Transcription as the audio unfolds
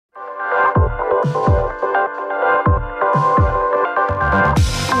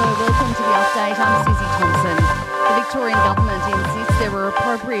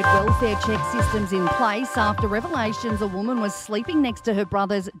welfare check systems in place after revelations a woman was sleeping next to her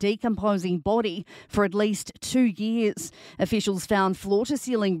brother's decomposing body for at least 2 years. Officials found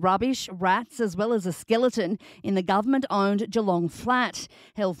floor-to-ceiling rubbish, rats as well as a skeleton in the government-owned Geelong flat.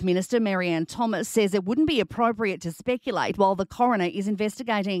 Health Minister Tarryn Thomas says it wouldn't be appropriate to speculate while the coroner is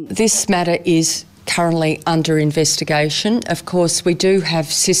investigating. This matter is currently under investigation. Of course, we do have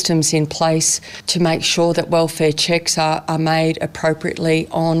systems in place to make sure that welfare checks are made appropriately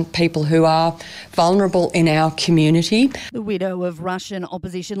on people who are vulnerable in our community. The widow of Russian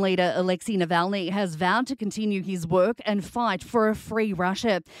opposition leader Alexei Navalny has vowed to continue his work and fight for a free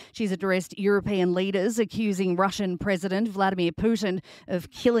Russia. She's addressed European leaders accusing Russian President Vladimir Putin of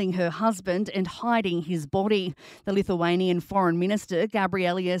killing her husband and hiding his body. The Lithuanian Foreign Minister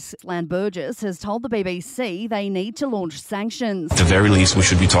Gabrielius Landsbergis has told the BBC they need to launch sanctions. At the very least, we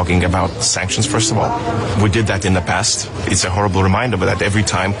should be talking about sanctions, first of all. We did that in the past. It's a horrible reminder, but that every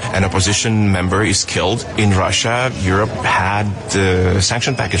time an opposition member is killed in Russia, Europe had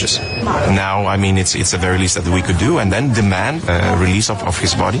sanction packages. Now, I mean, it's the very least that we could do, and then demand release of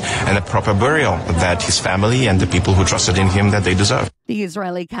his body and a proper burial that his family and the people who trusted in him that they deserve. The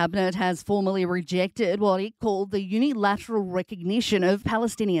Israeli cabinet has formally rejected what it called the unilateral recognition of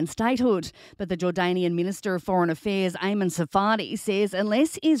Palestinian statehood. But the Jordanian Minister of Foreign Affairs, Ayman Safadi, says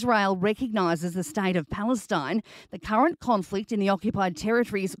unless Israel recognises the state of Palestine, the current conflict in the occupied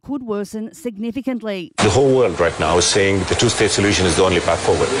territories could worsen significantly. The whole world right now is saying the two-state solution is the only path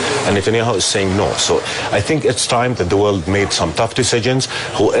forward. And Netanyahu is saying no. So I think it's time that the world made some tough decisions.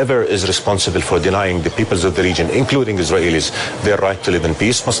 Whoever is responsible for denying the peoples of the region, including Israelis, their right to live in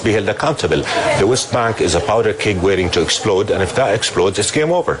peace must be held accountable. The West Bank is a powder keg waiting to explode, and if that explodes, it's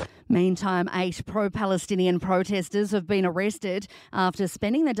game over. Meantime, 8 pro-Palestinian protesters have been arrested after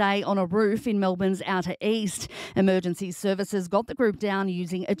spending the day on a roof in Melbourne's outer east. Emergency services got the group down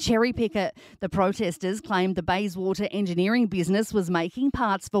using a cherry picker. The protesters claimed the Bayswater engineering business was making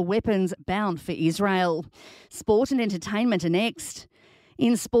parts for weapons bound for Israel. Sport and entertainment are next.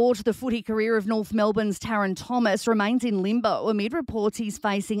 In sport, the footy career of North Melbourne's Tarryn Thomas remains in limbo amid reports he's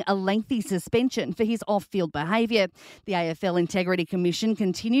facing a lengthy suspension for his off-field behaviour. The AFL Integrity Commission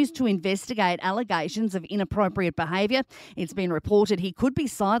continues to investigate allegations of inappropriate behaviour. It's been reported he could be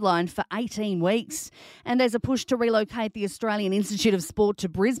sidelined for 18 weeks. And there's a push to relocate the Australian Institute of Sport to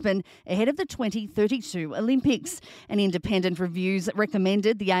Brisbane ahead of the 2032 Olympics. An independent review's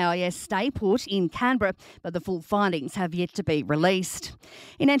recommended the AIS stay put in Canberra, but the full findings have yet to be released.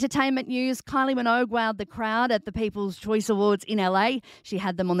 In entertainment news, Kylie Minogue wowed the crowd at the People's Choice Awards in LA. She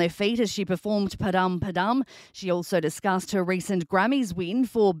had them on their feet as she performed Padum Padum. She also discussed her recent Grammys win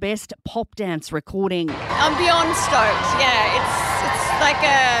for Best Pop Dance Recording. I'm beyond stoked. Yeah, it's like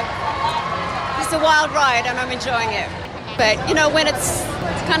it's a wild ride and I'm enjoying it. But, you know, when it's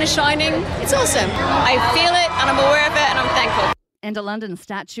kind of shining, it's awesome. I feel it and I'm aware of it and I'm thankful. And a London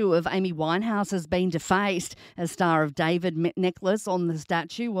statue of Amy Winehouse has been defaced. A Star of David necklace on the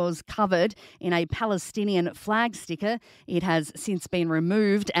statue was covered in a Palestinian flag sticker. It has since been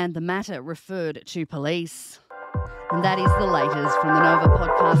removed and the matter referred to police. And that is the latest from the Nova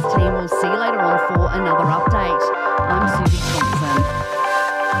podcast team. We'll see you later on for another update. I'm Susie Thomas.